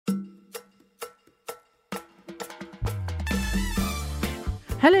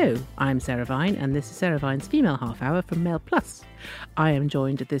Hello, I'm Sarah Vine, and this is Sarah Vine's Female Half Hour from Mail Plus. I am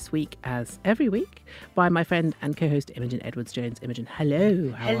joined this week, as every week, by my friend and co-host Imogen Edwards-Jones. Imogen,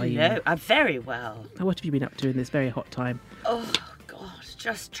 hello. How are you? Hello, I'm very well. What have you been up to in this very hot time? Oh, God,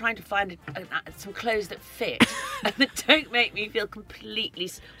 just trying to find some clothes that fit and that don't make me feel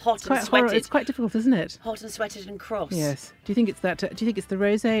completely hot and sweated. It's quite difficult, isn't it? Hot and sweated and cross. Yes. Do you think it's that? Do you think it's the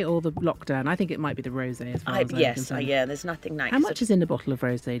rosé or the lockdown? I think it might be the rosé as far as I'm concerned. Yeah, there's nothing nice. How much is in a bottle of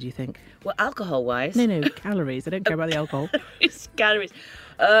rosé, do you think? Well, alcohol-wise? No, calories. I don't care about the alcohol. It's calories.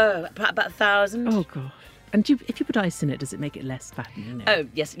 About 1,000. Oh, God. And if you put ice in it, does it make it less fattening? Oh,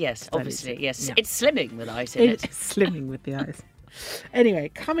 yes, obviously, yes. Yeah. It's slimming with ice in it. It's slimming with the ice.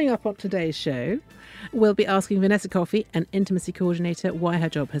 Anyway, coming up on today's show, we'll be asking Vanessa Coffey, an intimacy coordinator, why her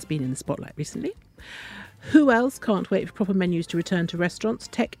job has been in the spotlight recently. Who else can't wait for proper menus to return to restaurants?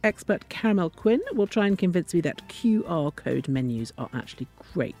 Tech expert Caramel Quinn will try and convince me that QR code menus are actually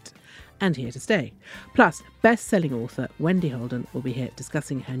great and here to stay. Plus, best-selling author Wendy Holden will be here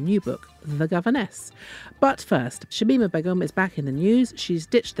discussing her new book, The Governess. But first, Shamima Begum is back in the news. She's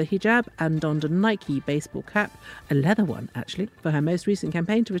ditched the hijab and donned a Nike baseball cap, a leather one actually, for her most recent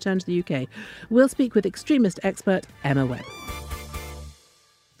campaign to return to the UK. We'll speak with extremist expert Emma Webb.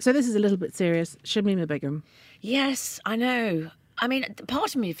 So this is a little bit serious. Shamima Begum. Yes, I know. I mean,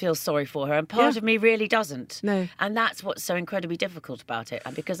 part of me feels sorry for her and part of me really doesn't. No. And that's what's so incredibly difficult about it.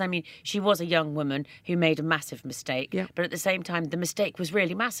 Because, I mean, she was a young woman who made a massive mistake. Yeah. But at the same time, the mistake was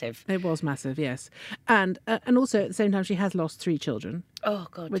really massive. It was massive, yes. And also at the same time, she has lost 3 children. Oh,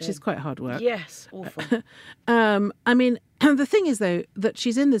 God. Which is quite hard work. Yes, awful. I mean, the thing is, though, that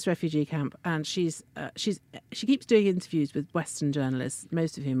she's in this refugee camp and she keeps doing interviews with Western journalists,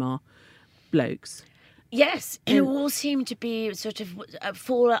 most of whom are blokes. Yes, who all seem to be sort of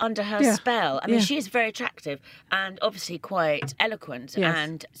fall under her spell. I mean, she is very attractive and obviously quite eloquent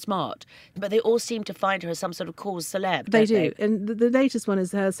and smart, but they all seem to find her as some sort of cause celeb. They do. And the latest one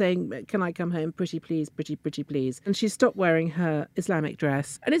is her saying, "Can I come home? Pretty please, pretty please." And she stopped wearing her Islamic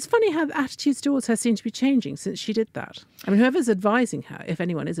dress. And it's funny how the attitudes towards her seem to be changing since she did that. I mean, whoever's advising her, if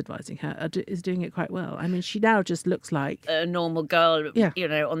anyone is advising her, is doing it quite well. I mean, she now just looks like a normal girl, you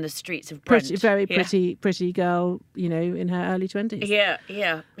know, on the streets of Brent. Very pretty girl, you know, in her early 20s.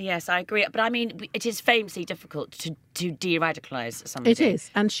 Yes, I agree. But I mean, it is famously difficult to de-radicalise somebody. It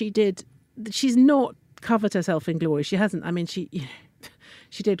is, and she's not covered herself in glory. She hasn't, I mean, she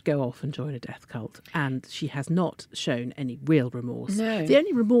did go off and join a death cult, and she has not shown any real remorse. No. The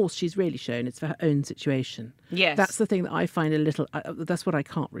only remorse she's really shown is for her own situation. Yes. That's the thing that I find a little, that's what I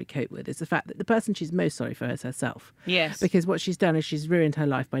can't really cope with, is the fact that the person she's most sorry for is herself. Yes. Because what she's done is she's ruined her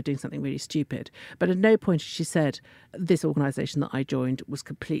life by doing something really stupid. But at no point has she said, this organisation that I joined was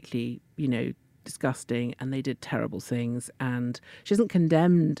completely, you know, disgusting and they did terrible things. And she hasn't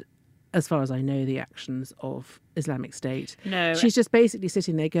condemned, as far as I know, the actions of Islamic State. No. She's just basically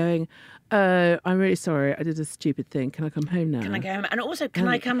sitting there going, oh, I'm really sorry, I did a stupid thing. Can I come home now? Can I go home? And also, can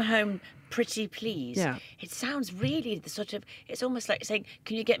I come home pretty please? Yeah. It sounds really the sort of, it's almost like saying,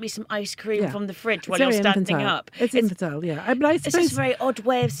 can you get me some ice cream from the fridge while very you're standing infantile. up? It's infantile, yeah. But I It's suppose just a very odd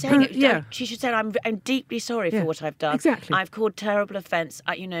way of saying it. yeah. She should say, I'm deeply sorry for what I've done. Exactly. I've caused terrible offence.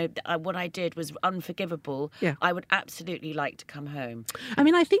 What I did was unforgivable. Yeah. I would absolutely like to come home. I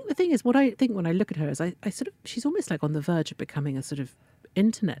mean, I think the thing is, what I think when I look at her is I sort of, she's almost like on the verge of becoming a sort of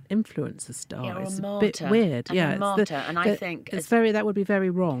internet influencer star. Yeah, or it's a a bit martyr. weird. And a martyr. And I think it's that would be very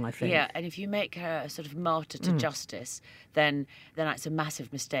wrong, I think. Yeah, and if you make her a sort of martyr to justice, then that's a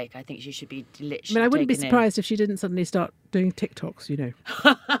massive mistake. I think she should be literally. I mean, I wouldn't be surprised if she didn't suddenly start doing TikToks, you know.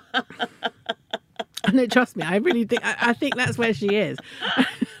 No, trust me, I really think I think that's where she is.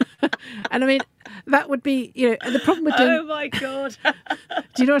 And I mean, that would be, you know, the problem with doing... Oh my God.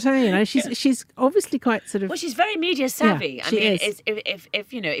 Do you know what I mean? She's obviously quite sort of... Well, she's very media savvy. Yeah, I mean,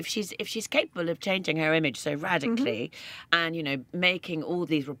 if she's capable of changing her image so radically, and making all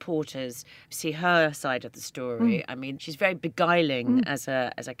these reporters see her side of the story. I mean, she's very beguiling as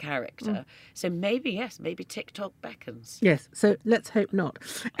a character. So maybe TikTok beckons. Yes. So let's hope not.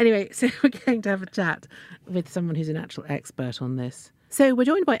 Anyway, so we're going to have a chat with someone who's an actual expert on this. So we're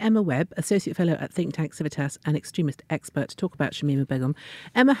joined by Emma Webb, Associate Fellow at think tank Civitas and extremist expert, to talk about Shamima Begum.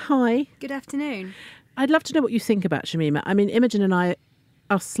 Emma, hi. Good afternoon. I'd love to know what you think about Shamima. I mean, Imogen and I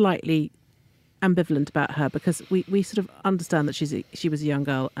are slightly ambivalent about her because we sort of understand that she was a young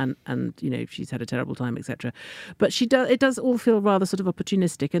girl and she's had a terrible time, etc. But it does all feel rather sort of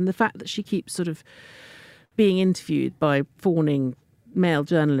opportunistic, and the fact that she keeps sort of being interviewed by fawning male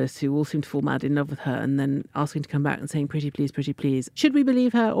journalists who all seem to fall madly in love with her and then asking to come back and saying pretty please. Should we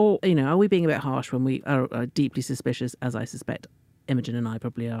believe her, or are we being a bit harsh when we are deeply suspicious, as I suspect Imogen and I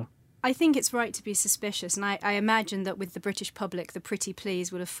probably are. I think it's right to be suspicious, and I imagine that with the British public, the pretty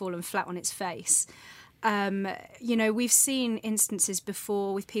please would have fallen flat on its face. We've seen instances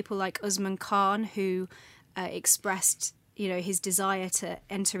before with people like Usman Khan, who expressed his desire to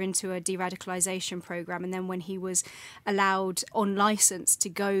enter into a de-radicalisation programme, and then when he was allowed on licence to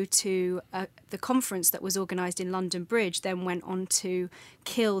go to the conference that was organised in London Bridge, then went on to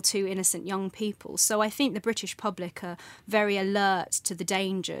kill 2 innocent young people. So I think the British public are very alert to the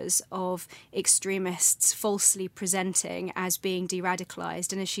dangers of extremists falsely presenting as being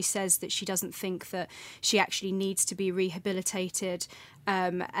de-radicalised, and as she says that she doesn't think that she actually needs to be rehabilitated,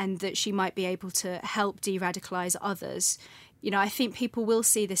 and that she might be able to help de-radicalise others. I think people will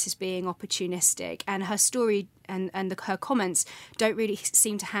see this as being opportunistic, and her story and her comments don't really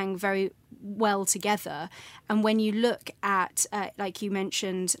seem to hang very well together. And when you look at, like you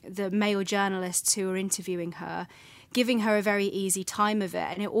mentioned, the male journalists who are interviewing her, giving her a very easy time of it,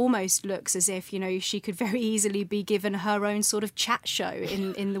 and it almost looks as if she could very easily be given her own sort of chat show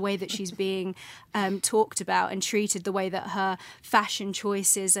in the way that she's being talked about and treated, the way that her fashion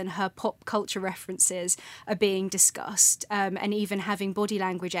choices and her pop culture references are being discussed, and even having body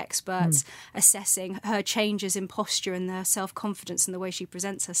language experts assessing her changes in posture and her self-confidence and the way she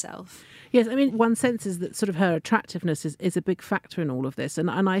presents herself. Yes, I mean, one senses that sort of her attractiveness is a big factor in all of this, and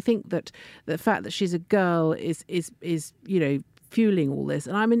I think that the fact that she's a girl is fueling all this.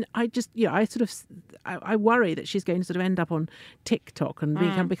 And I mean, I worry that she's going to sort of end up on TikTok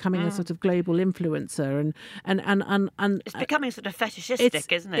and becoming a sort of global influencer, and it's becoming sort of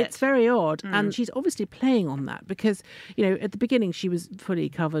fetishistic, isn't it? It's very odd, and she's obviously playing on that because at the beginning she was fully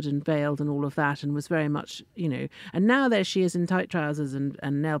covered and veiled and all of that, and was very much and now there she is in tight trousers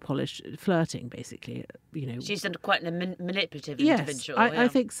and nail polish, flirting basically. She's quite a manipulative individual. I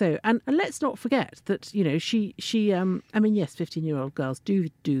think so, and let's not forget that she I mean, yes, 15-year-old girls do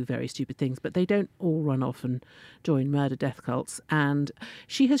very stupid things, but they don't all run off and join murder death cults. And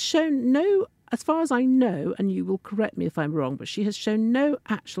she has shown no, as far as I know, and you will correct me if I'm wrong, but she has shown no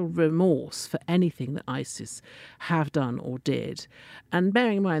actual remorse for anything that ISIS have done or did. And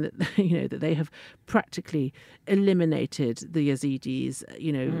bearing in mind that that they have practically eliminated the Yazidis,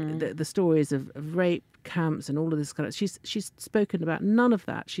 the stories of rape camps and all of this kind of, she's spoken about none of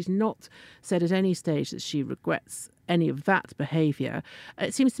that. She's not said at any stage that she regrets any of that behaviour.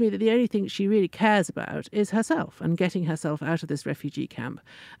 It seems to me that the only thing she really cares about is herself and getting herself out of this refugee camp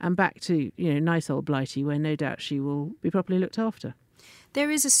and back to nice old Blighty, where no doubt she will be properly looked after.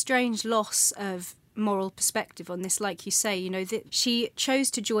 There is a strange loss of moral perspective on this, like you say, that she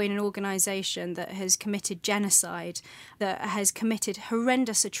chose to join an organisation that has committed genocide, that has committed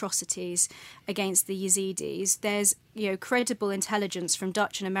horrendous atrocities against the Yazidis. There's credible intelligence from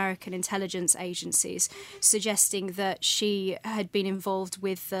Dutch and American intelligence agencies suggesting that she had been involved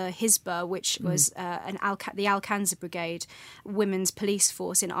with the Hizbah, which was the Al-Qanza Brigade, women's police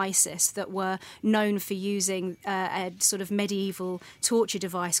force in ISIS, that were known for using a sort of medieval torture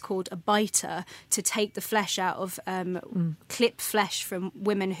device called a biter to take the flesh out of, clip flesh from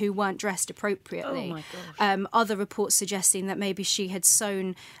women who weren't dressed appropriately. Oh my gosh. Other reports suggesting that maybe she had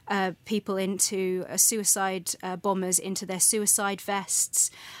sewn people into suicide bombers into their suicide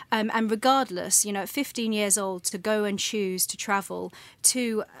vests. And regardless, at 15 years old, to go and choose to travel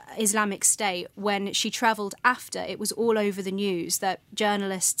to Islamic State when she travelled after it was all over the news that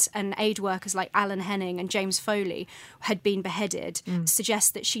journalists and aid workers like Alan Henning and James Foley had been beheaded, suggests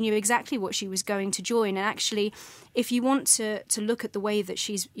that she knew exactly what she was going to join. And actually, if you want to look at the way that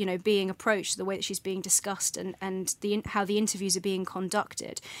she's being approached, the way that she's being discussed, and how the interviews are being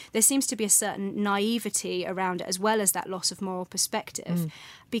conducted, there seems to be a certain naivety around it, as well as that loss of moral perspective,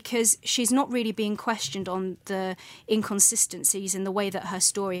 because she's not really being questioned on the inconsistencies in the way that her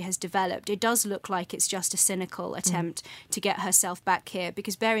story has developed. It does look like it's just a cynical attempt to get herself back here,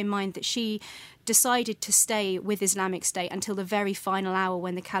 because bear in mind that she decided to stay with Islamic State until the very final hour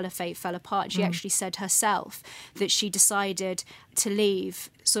when the caliphate fell apart. She actually said herself that she decided to leave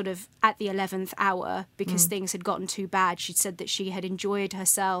sort of at the 11th hour because things had gotten too bad. She'd said that she had enjoyed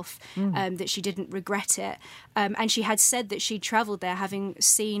herself, that she didn't regret it. And she had said that she'd travelled there having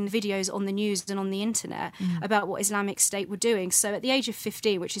seen videos on the news and on the internet about what Islamic State were doing. So at the age of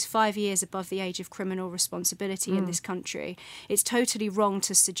 15, which is 5 years above the age of criminal responsibility in this country, it's totally wrong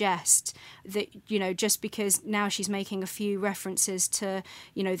to suggest that, just because now she's making a few references to,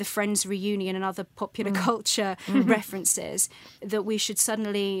 the Friends reunion and other popular culture references, that we should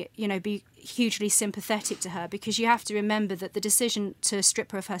suddenly, be hugely sympathetic to her, because you have to remember that the decision to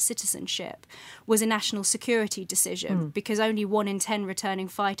strip her of her citizenship was a national security decision, because only 1 in 10 returning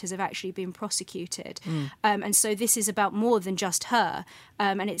fighters have actually been prosecuted. And so this is about more than just her,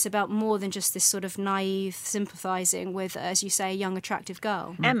 and it's about more than just this sort of naive sympathising with, as you say, a young, attractive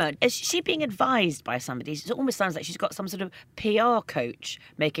girl. Emma, is she being advised by somebody? It almost sounds like she's got some sort of PR coach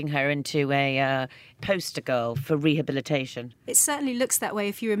making her into a poster girl for rehabilitation. It certainly looks that way.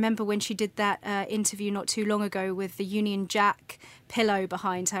 If you remember when she did that interview not too long ago with the Union Jack pillow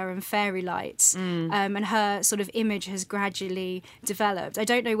behind her and fairy lights, and her sort of image has gradually developed. I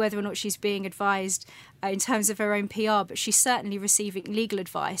don't know whether or not she's being advised in terms of her own PR, but she's certainly receiving legal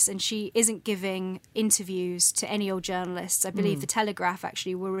advice, and she isn't giving interviews to any old journalists. I believe the Telegraph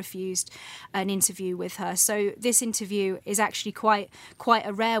actually were refused an interview with her. So this interview is actually quite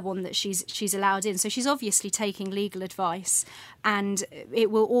a rare one that she's allowed in. So she's obviously taking legal advice, and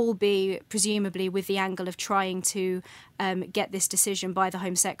it will all be presumably with the angle of trying to get this decision by the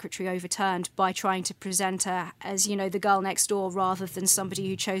Home Secretary overturned by trying to present her as, you know, the girl next door rather than somebody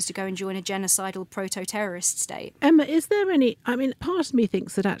who chose to go and join a genocidal proto-terrorist state. Emma, is there any... I mean, part of me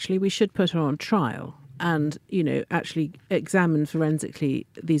thinks that actually we should put her on trial and, you know, actually examine forensically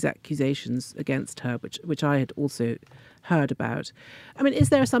these accusations against her, which I had also heard about. I mean, is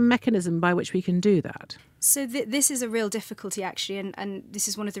there some mechanism by which we can do that? So this is a real difficulty, actually, and this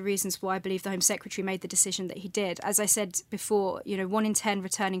is one of the reasons why I believe the Home Secretary made the decision that he did. As I said before, you know, 1 in 10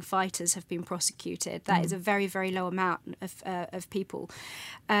 returning fighters have been prosecuted. That is a very, very low amount of people.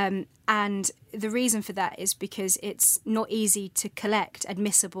 And the reason for that is because it's not easy to collect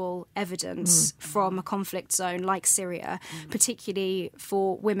admissible evidence from a conflict zone like Syria, particularly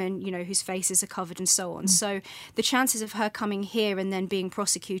for women, you know, whose faces are covered and so on. So the chances of her coming here and then being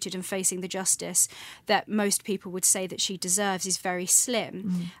prosecuted and facing the justice that most people would say that she deserves is very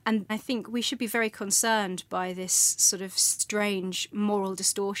slim. And I think we should be very concerned by this sort of strange moral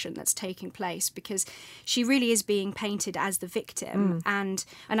distortion that's taking place, because she really is being painted as the victim. And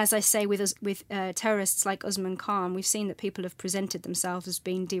as I say, with terrorists like Usman Khan, we've seen that people have presented themselves as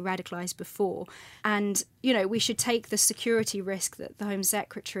being de-radicalised before. And, you know, we should take the security risk that the Home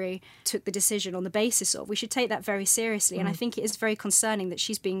Secretary took the decision on the basis of. We should take that very seriously. And I think it is very concerning that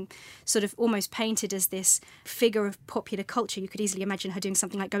she's being sort of almost painted as this figure of popular culture. You could easily imagine her doing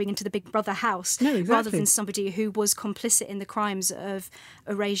something like going into the Big Brother house, rather than somebody who was complicit in the crimes of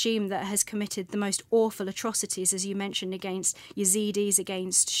a regime that has committed the most awful atrocities, as you mentioned, against Yazidis,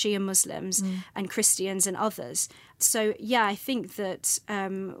 against Shia Muslims and Christians and others. So, yeah, I think that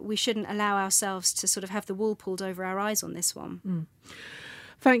we shouldn't allow ourselves to sort of have the wool pulled over our eyes on this one.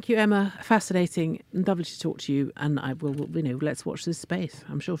 Thank you, Emma. Fascinating. Lovely to talk to you. And I will, you know, let's watch this space.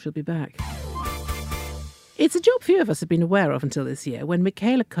 I'm sure she'll be back. It's a job few of us have been aware of until this year, when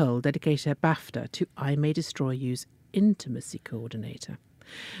Michaela Coel dedicated her BAFTA to I May Destroy You's intimacy coordinator.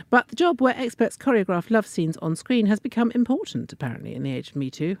 But the job where experts choreograph love scenes on screen has become important, apparently, in the age of Me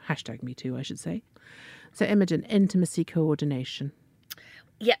Too. #MeToo, I should say. So, Imogen, intimacy coordination.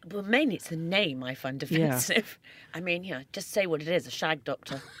 Yeah, well, mainly it's the name I find offensive. Yeah. I mean, just say what it is, a shag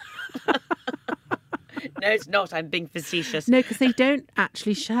doctor. No, it's not. I'm being facetious. No, because they don't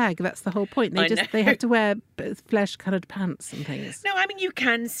actually shag. That's the whole point. They have to wear flesh-coloured pants and things. No, I mean, you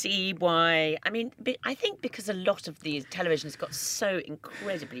can see why. I mean, I think because a lot of the television has got so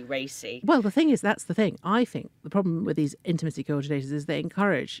incredibly racy. Well, the thing is, that's the thing. I think the problem with these intimacy coordinators is they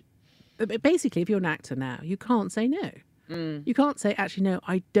encourage... Basically, if you're an actor now, you can't say no. You can't say, actually, no,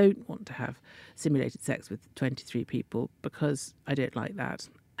 I don't want to have simulated sex with 23 people because I don't like that.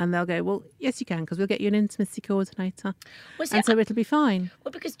 And they'll go, well, yes, you can, because we'll get you an intimacy coordinator. Well, see, and so it'll be fine.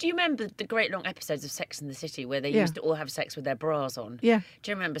 Well, because do you remember the great long episodes of Sex and the City where they used to all have sex with their bras on? Yeah. Do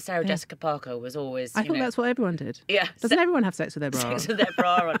you remember Sarah Jessica Parker was always... I thought that's what everyone did. Yeah. Doesn't everyone have sex with their bra on? Sex with their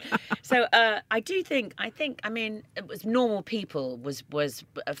bra on. So I mean, it was Normal People was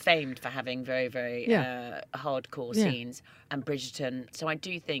famed for having very, very hardcore scenes, and Bridgerton. So I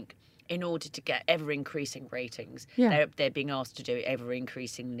do think... in order to get ever-increasing ratings, they're being asked to do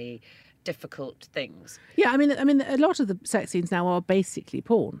ever-increasingly difficult things. Yeah, I mean, a lot of the sex scenes now are basically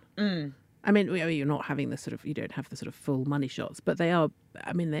porn. I mean, you're not having the sort of, you don't have the sort of full money shots, but they are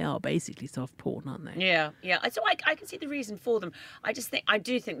basically soft porn, aren't they? Yeah. So I can see the reason for them. I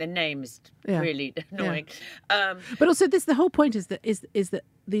do think the name is really annoying. Yeah. But also, the whole point is that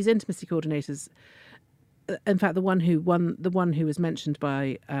these intimacy coordinators. In fact, the one who was mentioned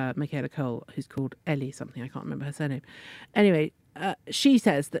by Michaela Coel, who's called Ellie something, I can't remember her surname. Anyway, she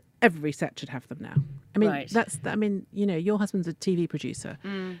says that every set should have them now. I mean, Right. your husband's a TV producer.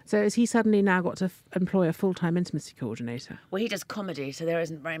 So has he suddenly now got to employ a full-time intimacy coordinator? Well, he does comedy, so there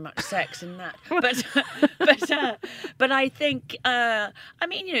isn't very much sex in that. But I think,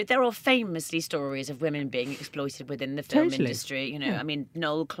 there are famously stories of women being exploited within the film Totally. industry. Yeah. I mean,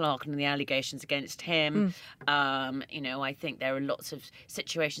 Noel Clarke and the allegations against him. I think there are lots of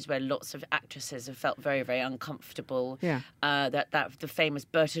situations where lots of actresses have felt very, very uncomfortable. Yeah. That the famous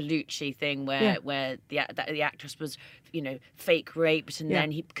Bertolucci thing where the actress was, fake raped, and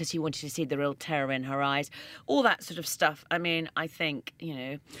then because he wanted to see the real terror in her eyes, all that sort of stuff. I mean, I think,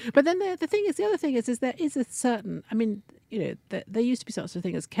 But then the other thing is there is a certain, there used to be such a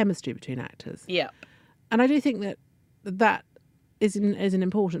thing as chemistry between actors. yeah. And I do think that is an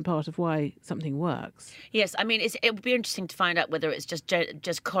important part of why something works. Yes, I mean, it would be interesting to find out whether it's just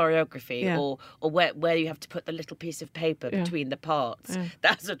choreography or where you have to put the little piece of paper between the parts,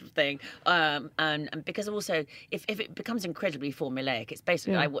 that sort of thing. And because also, if it becomes incredibly formulaic, it's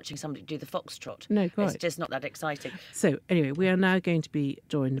basically like watching somebody do the foxtrot. No, quite. It's just not that exciting. So anyway, we are now going to be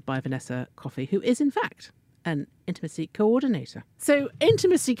joined by Vanessa Coffey, who is in fact an intimacy coordinator. So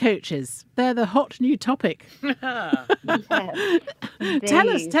intimacy coaches, they're the hot new topic. Yes,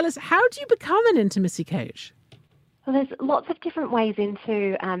 Tell us, how do you become an intimacy coach? Well, there's lots of different ways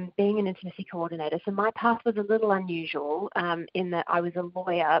into being an intimacy coordinator. So my path was a little unusual in that I was a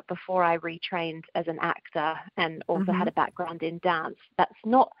lawyer before I retrained as an actor and also had a background in dance. That's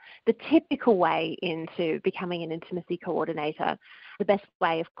not the typical way into becoming an intimacy coordinator. The best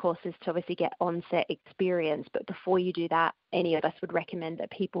way, of course, is to obviously get on-set experience. But before you do that, any of us would recommend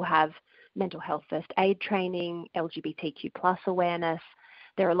that people have mental health first aid training, LGBTQ plus awareness.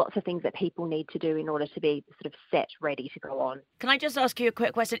 There are lots of things that people need to do in order to be sort of set, ready to go on. Can I just ask you a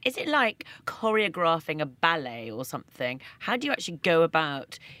quick question? Is it like choreographing a ballet or something? How do you actually go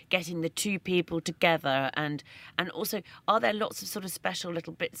about getting the two people together? And also, are there lots of sort of special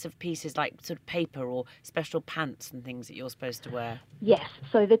little bits of pieces like sort of paper or special pants and things that you're supposed to wear? Yes.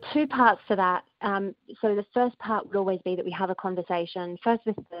 So the two parts to that. So the first part would always be that we have a conversation first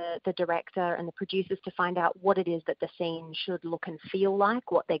with the director and the producers to find out what it is that the scene should look and feel like,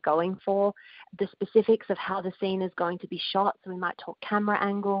 what they're going for, the specifics of how the scene is going to be shot. So we might talk camera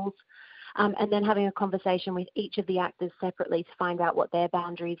angles, and then having a conversation with each of the actors separately to find out what their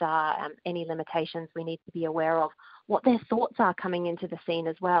boundaries are, any limitations we need to be aware of, what their thoughts are coming into the scene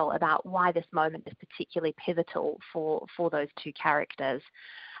as well about why this moment is particularly pivotal for those two characters.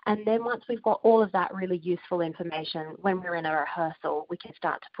 And then once we've got all of that really useful information, when we're in a rehearsal, we can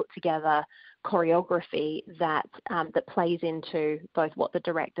start to put together choreography that plays into both what the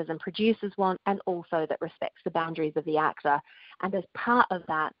directors and producers want and also that respects the boundaries of the actor. And as part of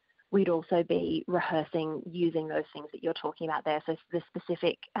that, we'd also be rehearsing using those things that you're talking about there. So the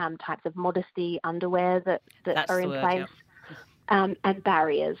specific types of modesty underwear that are in place, and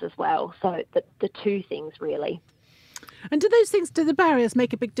barriers as well. So the two things really. And do the barriers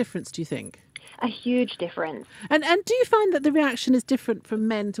make a big difference, do you think? A huge difference. And do you find that the reaction is different from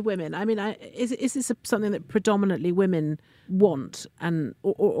men to women? I mean, is this something that predominantly women want,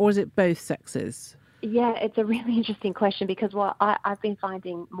 or is it both sexes? Yeah, it's a really interesting question because what I've been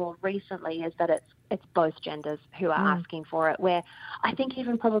finding more recently is that it's both genders who are asking for it, where I think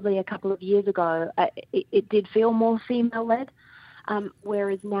even probably a couple of years ago it did feel more female-led,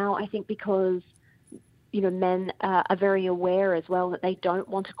 whereas now I think because men are very aware as well that they don't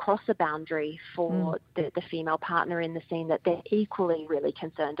want to cross a boundary for the female partner in the scene, that they're equally really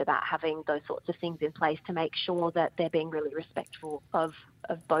concerned about having those sorts of things in place to make sure that they're being really respectful of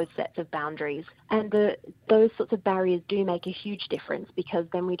both sets of boundaries. And those sorts of barriers do make a huge difference because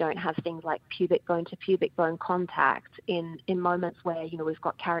then we don't have things like pubic bone to pubic bone contact in moments where, we've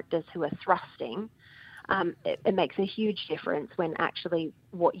got characters who are thrusting. It makes a huge difference when actually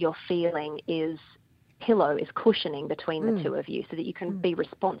what you're feeling is cushioning between the two of you so that you can be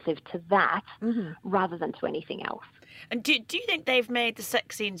responsive to that rather than to anything else. And do you think they've made the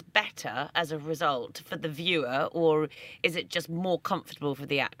sex scenes better as a result for the viewer, or is it just more comfortable for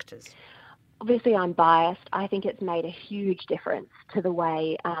the actors? Obviously, I'm biased. I think it's made a huge difference to the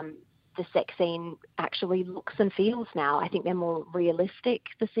way the sex scene actually looks and feels now. I think they're more realistic,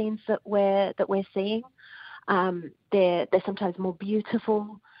 the scenes that we're seeing. They're sometimes more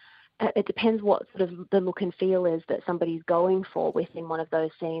beautiful. It depends what sort of the look and feel is that somebody's going for within one of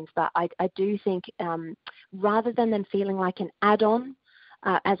those scenes. But I do think rather than them feeling like an add-on,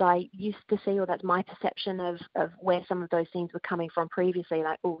 as I used to see, or that's my perception of where some of those scenes were coming from previously,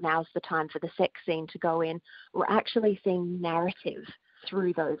 like, oh, now's the time for the sex scene to go in, we're actually seeing narrative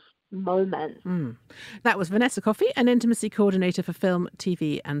through those moment. That was Vanessa Coffey, an intimacy coordinator for film,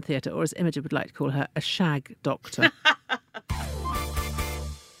 TV and theatre, or as Imogen would like to call her, a shag doctor.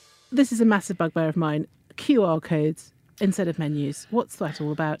 This is a massive bugbear of mine. QR codes instead of menus. What's that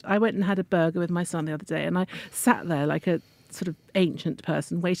all about? I went and had a burger with my son the other day and I sat there like a sort of ancient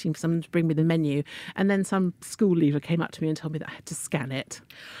person waiting for someone to bring me the menu, and then some school leaver came up to me and told me that I had to scan it.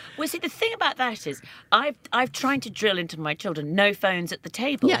 Well, see, the thing about that is I've tried to drill into my children no phones at the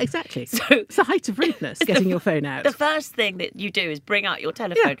table. Yeah, exactly. So it's a height of rudeness, getting your phone out. The first thing that you do is bring out your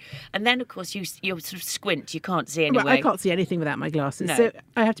telephone, and then of course you sort of squint. You can't see anyway. Right, I can't see anything without my glasses, No. so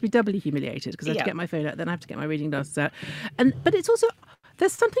I have to be doubly humiliated because I have to get my phone out, then I have to get my reading glasses out, but it's also.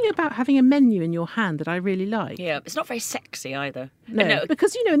 There's something about having a menu in your hand that I really like. Yeah, it's not very sexy either. No,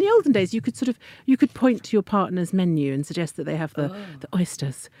 because in the olden days you could point to your partner's menu and suggest that they have the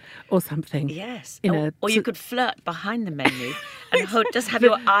oysters or something. Yes, or you could flirt behind the menu and just have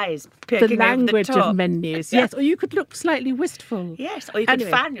your eyes the peeking language over the top. of menus. Yes, or you could look slightly wistful. Yes, or you could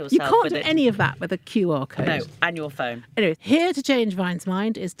fan yourself. You can't with do it. any of that with a QR code. No, and your phone. Anyway, here to change Vine's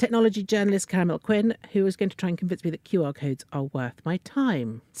mind is technology journalist Caramel Quinn, who is going to try and convince me that QR codes are worth my time.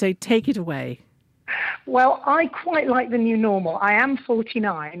 So take it away. Well, I quite like the new normal. I am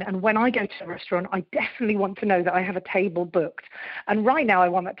 49, and when I go to a restaurant, I definitely want to know that I have a table booked. And right now, I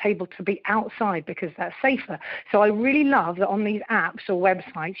want that table to be outside because that's safer. So I really love that on these apps or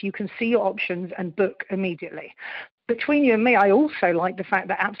websites, you can see your options and book immediately. Between you and me, I also like the fact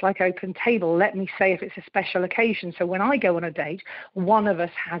that apps like Open Table let me say if it's a special occasion. So when I go on a date, one of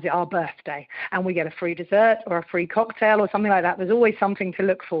us has our birthday and we get a free dessert or a free cocktail or something like that. There's always something to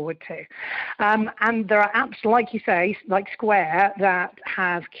look forward to. And there are apps, like you say, like Square, that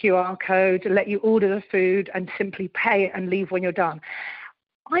have QR codes, let you order the food and simply pay it and leave when you're done.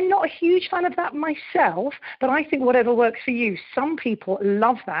 I'm not a huge fan of that myself, but I think whatever works for you. Some people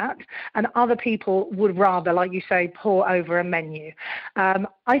love that, and other people would rather, like you say, pour over a menu.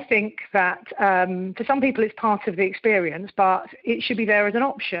 I think that for some people it's part of the experience, but it should be there as an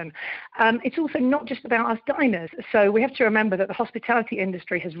option. It's also not just about us diners. So we have to remember that the hospitality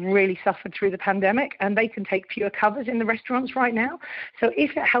industry has really suffered through the pandemic, and they can take fewer covers in the restaurants right now. So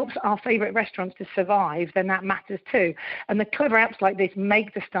if it helps our favourite restaurants to survive, then that matters too. And the clever apps like this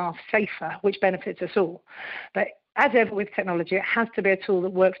make the staff safer, which benefits us all. But as ever with technology, it has to be a tool that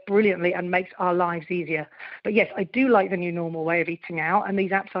works brilliantly and makes our lives easier. But yes, I do like the new normal way of eating out, and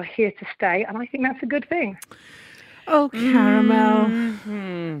these apps are here to stay, and I think that's a good thing. Oh, Caramel.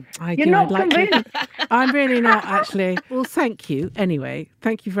 You're not convinced. I'm really not, actually. Well, thank you anyway.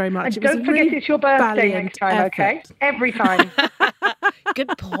 Thank you very much. And don't forget it's your birthday next time, effort. okay? Every time.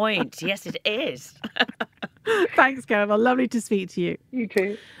 Good point. Yes, it is. Thanks, Caramel. Lovely to speak to you. You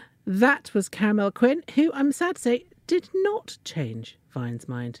too. That was Caramel Quinn, who, I'm sad to say, did not change Vine's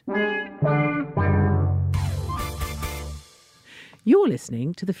mind. You're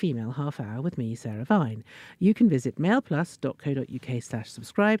listening to The Female Half Hour with me, Sarah Vine. You can visit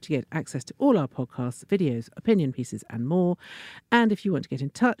mailplus.co.uk/subscribe to get access to all our podcasts, videos, opinion pieces and more. And if you want to get in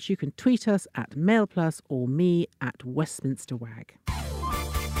touch, you can tweet us at mailplus or me at Westminster Wag.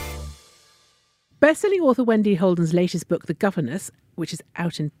 Best-selling author Wendy Holden's latest book, The Governess, which is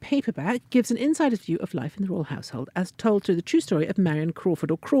out in paperback, gives an insider's view of life in the royal household as told through the true story of Marion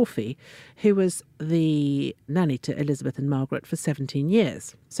Crawford, or Crawfie, who was the nanny to Elizabeth and Margaret for 17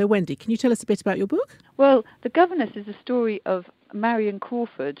 years. So, Wendy, can you tell us a bit about your book? Well, The Governess is a story of Marion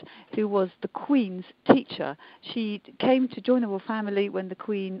Crawford, who was the Queen's teacher. She came to join the royal family when the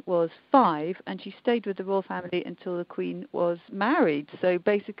Queen was 5, and she stayed with the royal family until the Queen was married, so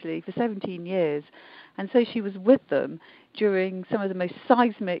basically for 17 years. And so she was with them during some of the most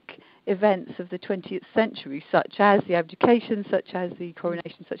seismic events of the 20th century, such as the abdication, such as the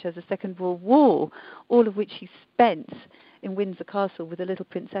coronation, such as the Second World War, all of which she spent in Windsor Castle with the little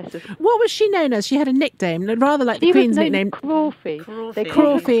princess of... What was she known as? She had a nickname, rather like the Queen's nickname. Crawfie.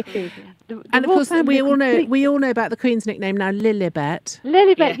 Crawfie. And of course, we all know about the Queen's nickname now, Lilibet.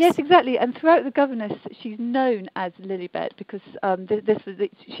 Lilibet, yes, exactly. And throughout The Governess, she's known as Lilibet because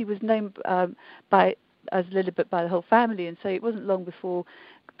she was known as Lilibet by the whole family, and so it wasn't long before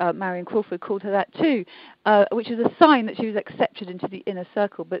Marion Crawford called her that too, which is a sign that she was accepted into the inner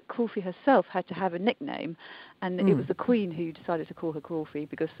circle. But Crawfie herself had to have a nickname, and it was the Queen who decided to call her Crawfie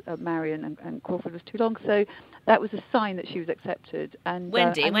because Marion and Crawford was too long. So that was a sign that she was accepted. And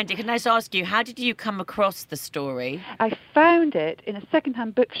Wendy, can I just ask you, how did you come across the story? I found it in a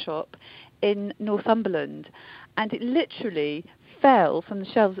second-hand bookshop in Northumberland, and it literally fell from the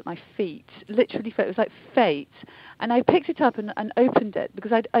shelves at my feet, literally fell. It was like fate. And I picked it up and opened it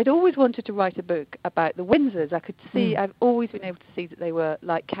because I'd always wanted to write a book about the Windsors. I could see, I've always been able to see that they were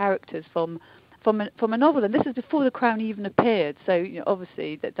like characters from a novel, and this is before The Crown even appeared. So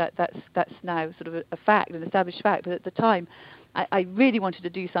obviously that's now sort of a fact, an established fact. But at the time, I really wanted to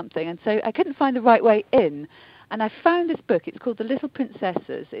do something, and so I couldn't find the right way in. And I found this book. It's called The Little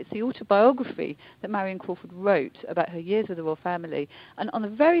Princesses. It's the autobiography that Marion Crawford wrote about her years with the royal family. And on the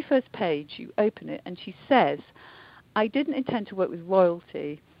very first page, you open it, and she says, "I didn't intend to work with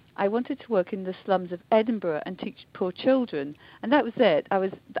royalty. I wanted to work in the slums of Edinburgh and teach poor children." And that was it. I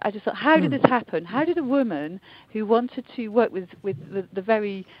just thought, how did this happen? How did a woman who wanted to work with the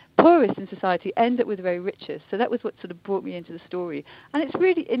very poorest in society end up with the very richest? So that was what sort of brought me into the story. And it's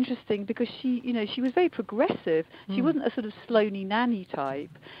really interesting because she was very progressive. She wasn't a sort of Sloane nanny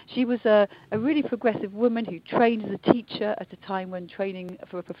type. She was a really progressive woman who trained as a teacher at a time when training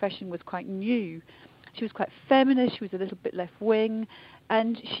for a profession was quite new. She was quite feminist. She was a little bit left-wing,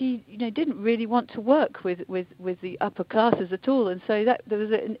 and she, didn't really want to work with the upper classes at all. And so there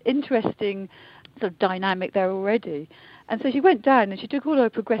was an interesting sort of dynamic there already. And so she went down and she took all her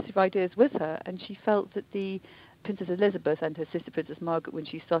progressive ideas with her, and she felt that the Princess Elizabeth and her sister Princess Margaret, when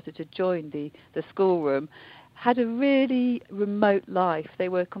she started to join the schoolroom, had a really remote life. They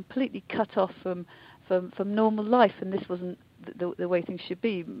were completely cut off from normal life, and this wasn't the way things should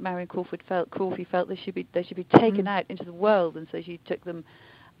be. Marion Crawford felt they should be taken out into the world, and so she took them,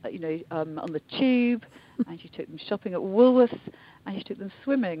 on the tube, and she took them shopping at Woolworths, and she took them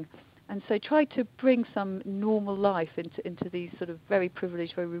swimming, and so tried to bring some normal life into these sort of very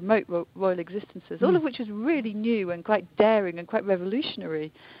privileged, very remote royal existences, all of which was really new and quite daring and quite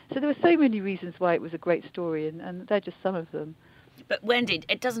revolutionary. So there were so many reasons why it was a great story, and they're just some of them. But Wendy,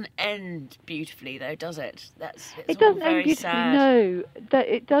 it doesn't end beautifully, though, does it? It doesn't end beautifully. No,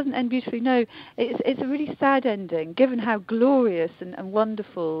 it doesn't end beautifully. No, it's a really sad ending, given how glorious and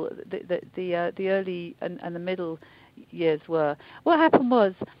wonderful the early and the middle years were. What happened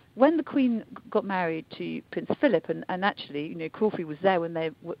was, when the Queen got married to Prince Philip, and actually, Crawford was there when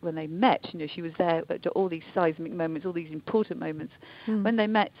they met. She was there at all these seismic moments, all these important moments. When they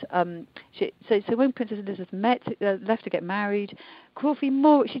met, so when Princess Elizabeth left to get married, Crawford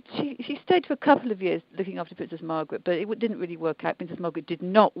she stayed for a couple of years looking after Princess Margaret, but it didn't really work out. Princess Margaret did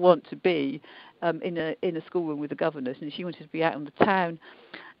not want to be in a schoolroom with the governess, and she wanted to be out on the town.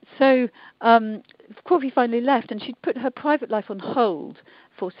 So Crawford finally left, and she'd put her private life on hold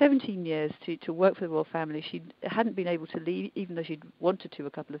for 17 years to work for the royal family. She hadn't been able to leave, even though she'd wanted to a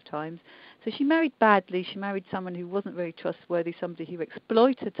couple of times. So she married badly. She married someone who wasn't very trustworthy, somebody who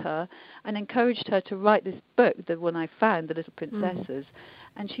exploited her and encouraged her to write this book, the one I found, The Little Princesses.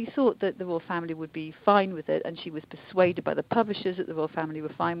 And she thought that the royal family would be fine with it, and she was persuaded by the publishers that the royal family were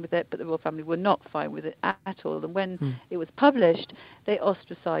fine with it, but the royal family were not fine with it at all. And when it was published, they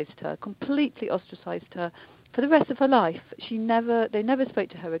ostracized her, completely ostracized her for the rest of her life. They never spoke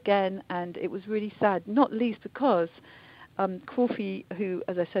to her again, and it was really sad, not least because Crawford, who,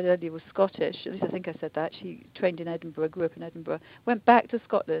 as I said earlier, was Scottish, at least I think I said that, she trained in Edinburgh, grew up in Edinburgh, went back to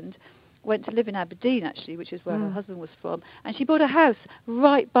Scotland, went to live in Aberdeen, actually, which is where her husband was from, and she bought a house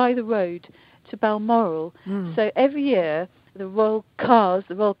right by the road to Balmoral. So every year, the royal cars,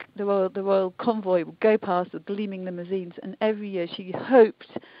 the royal convoy would go past with gleaming limousines, and every year she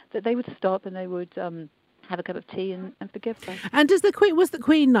hoped that they would stop and they would have a cup of tea and forgive her. And was the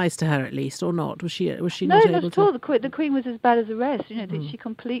Queen nice to her at least, or not? Was she not able to? No, not at all. The Queen was as bad as the rest. She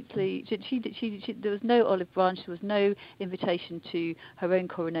completely. She there was no olive branch. There was no invitation to her own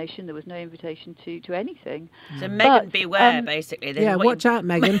coronation. There was no invitation to anything. So Meghan beware, basically. Yeah, watch out,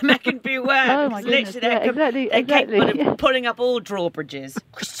 Meghan. Meghan beware. Oh my goodness! Exactly. They're capable of pulling up all drawbridges.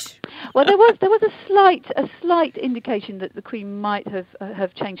 Well, there was a slight indication that the Queen might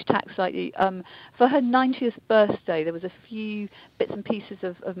have changed tack slightly. For her 90th birthday, there was a few bits and pieces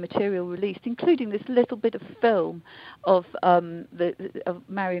of material released, including this little bit of film of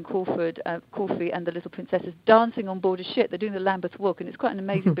Marion Crawford and the Little Princesses dancing on board a ship. They're doing the Lambeth Walk, and it's quite an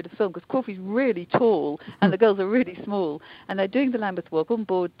amazing bit of film because Crawford's really tall and the girls are really small, and they're doing the Lambeth Walk on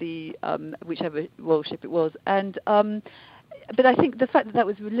board the whichever royal ship it was, and. But I think the fact that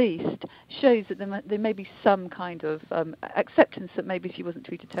was released shows that there may be some kind of acceptance that maybe she wasn't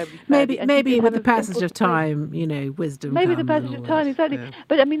treated terribly fairly. Maybe with the passage of time, wisdom. Maybe the passage of time, exactly. Yeah.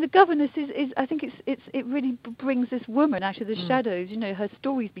 But I mean, the governess is I think it really brings this woman out of the shadows. Her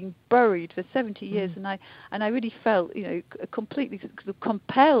story's been buried for 70 years, and I really felt completely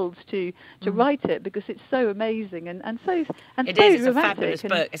compelled to write it because it's so amazing and so it so is. It's romantic. A fabulous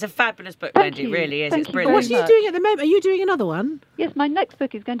book. It's a fabulous book, Wendy. It really is. It's brilliant. What are you doing at the moment? Are you doing another one? fun. Yes, my next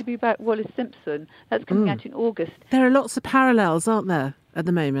book is going to be about Wallis Simpson. That's coming out in August. There are lots of parallels, aren't there, at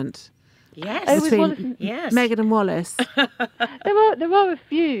the moment? Yes. Oh, with Between Wallis and- Yes. Meghan and Wallis. There are a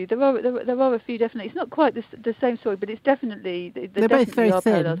few. There are a few, definitely. It's not quite the same story, but it's definitely They're both definitely very are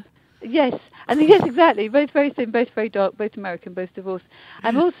thin. parallels. Yes, and yes, exactly. Both very thin, both very dark, both American, both divorced.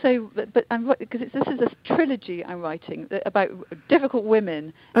 I'm also, but I'm because this is a trilogy I'm writing about difficult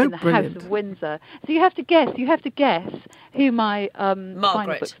women in the brilliant. House of Windsor. So you have to guess. Who my final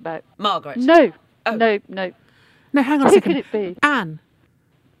Margaret. book's about. Margaret. No, Oh. no. No, hang on a Who second. could it be? Anne.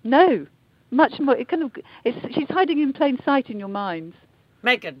 No, much more. She's hiding in plain sight in your minds.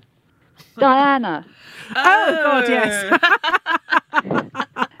 Meghan. Diana. Oh, God, yes.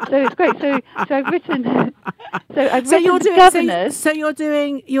 So it's great. So I've written. So you're doing. Governors. So you're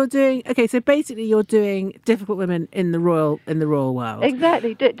doing. Okay, so basically you're doing difficult women in the royal world.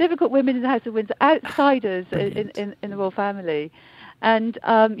 Exactly. Difficult women in the House of Windsor, outsiders in the royal family. And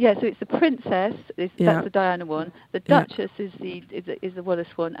so it's the princess. That's the Diana one. The Duchess is the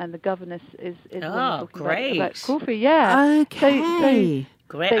Wallis one, and the governess is the one we're talking great. about Crawford. Yeah. Okay.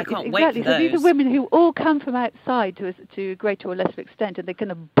 Great. I can't wait exactly. for those. So these are women who all come from outside to a greater or lesser extent, and they kind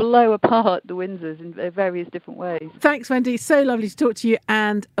of blow apart the Windsors in various different ways. Thanks, Wendy. So lovely to talk to you,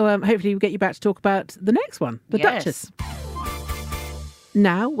 and hopefully we'll get you back to talk about the next one, the Yes. Duchess.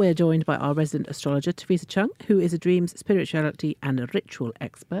 Now we're joined by our resident astrologer, Teresa Chung, who is a dreams, spirituality and a ritual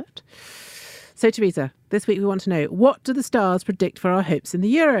expert. So, Teresa, this week we want to know, what do the stars predict for our hopes in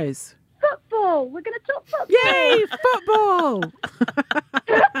the Euros? Football. We're going to talk football. Yay, football!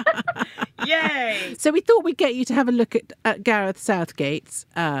 Yay! So we thought we'd get you to have a look at Gareth Southgate's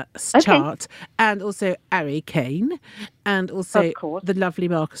chart, and also Harry Kane, and also Of course. the lovely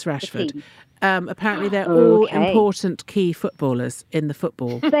Marcus Rashford. team. Apparently they're all Okay. important key footballers in the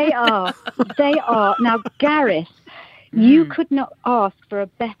football. They are. Now, Gareth, you could not ask for a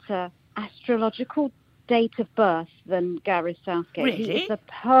better astrological date of birth than Gareth Southgate. He Really? is the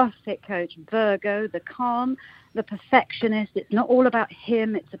perfect coach. Virgo, the calm, the perfectionist. It's not all about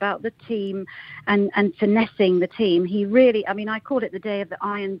him. It's about the team and finessing the team. He really, I call it the day of the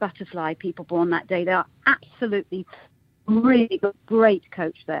iron butterfly, people born that day. They are absolutely really great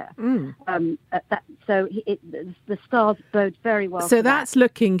coach there. The stars bode very well. So for that's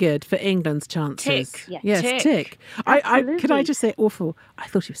looking good for England's chances. Tick. Yeah. Yes, Tick. tick. Can I Absolutely. just say, awful, I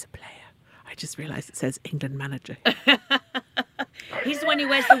thought he was a player. I just realised it says England manager. He's the one who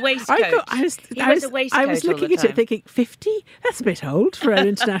wears the waistcoat. He wears a waistcoat I was all looking the at it time. thinking, 50? That's a bit old for an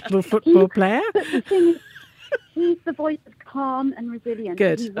international football player. But the thing is, he's the voice of calm and resilience.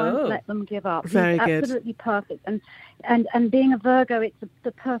 Good. He won't Oh. let them give up. Very He's good. absolutely perfect. And being a Virgo, it's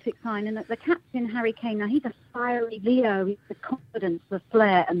the perfect sign. And the captain, Harry Kane, now he's a fiery Leo. He's the confidence, the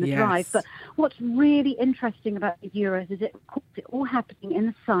flair and the Yes. drive. But what's really interesting about the Euros is it's all happening in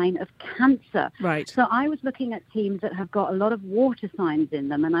the sign of Cancer. Right. So I was looking at teams that have got a lot of water signs in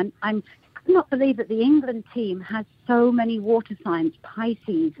them, and I could not believe that the England team has so many water signs,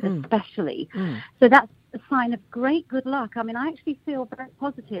 Pisces especially. So that's a sign of great good luck. I actually feel very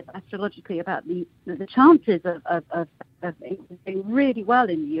positive astrologically about the chances of doing really well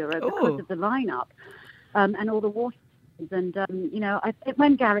in the Euro because of the lineup and all the water signs. And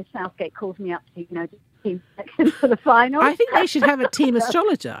when Gareth Southgate calls me up to team selections for the final, I think they should have a team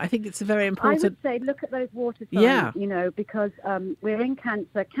astrologer. I think it's a very I important... would say look at those water signs, Yeah. because we're in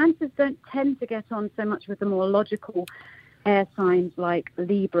Cancer. Cancers don't tend to get on so much with the more logical air signs like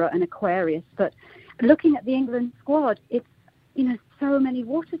Libra and Aquarius. But looking at the England squad, it's, so many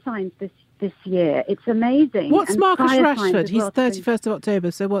water signs this year. It's amazing. What's And Marcus fire signs Rashford? as He's well. 31st of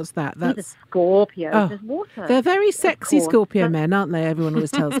October, so what's that? He's a That's Scorpio. Oh, There's water. They're very sexy course, Scorpio but- men, aren't they? Everyone always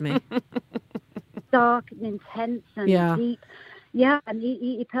tells me. Dark and intense and Yeah. deep. Yeah, and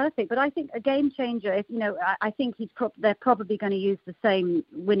he perfect. But I think a game changer. If I think they're probably going to use the same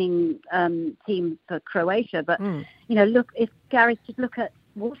winning team for Croatia. But look, if Gareth just look at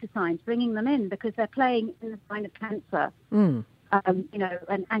water signs, bringing them in because they're playing in the sign of Cancer.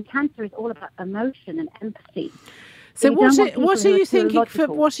 And Cancer is all about emotion and empathy. So you don't want people what are who you are too thinking for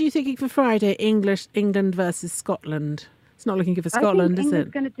logical. what are you thinking for Friday? England versus Scotland. It's not looking good for I Scotland, think is England's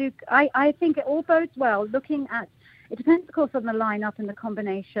it? going to do. I think it all bodes well. Looking at it depends, of course, on the lineup and the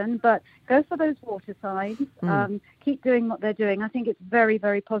combination. But go for those water signs. Keep doing what they're doing. I think it's very,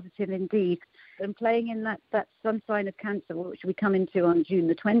 very positive indeed. And playing in that sun sign of Cancer, which we come into on June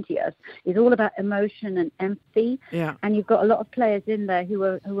the 20th, is all about emotion and empathy. Yeah. And you've got a lot of players in there who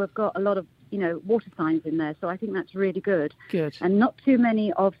have got a lot of water signs in there. So I think that's really good. Good. And not too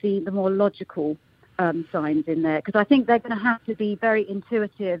many of the more logical signs in there, because I think they're going to have to be very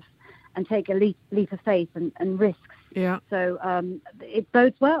intuitive and take a leap of faith and risks Yeah. So it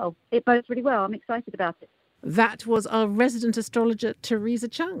bodes well. It bodes really well. I'm excited about it. That was our resident astrologer, Teresa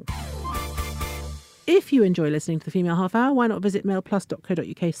Chung. If you enjoy listening to The Female Half Hour, why not visit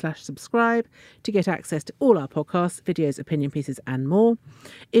mailplus.co.uk/subscribe to get access to all our podcasts, videos, opinion pieces and more.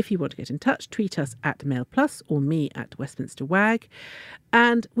 If you want to get in touch, tweet us at mailplus or me at Westminster Wag.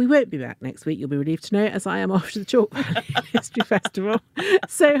 And we won't be back next week, you'll be relieved to know, as I am after the Chalk Valley History Festival.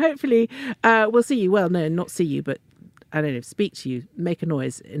 So hopefully we'll see you. Well, no, not see you, but I don't know, speak to you, make a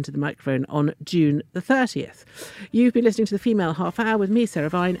noise into the microphone on June the 30th. You've been listening to The Female Half Hour with me, Sarah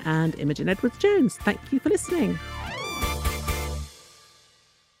Vine, and Imogen Edwards-Jones. Thank you for listening.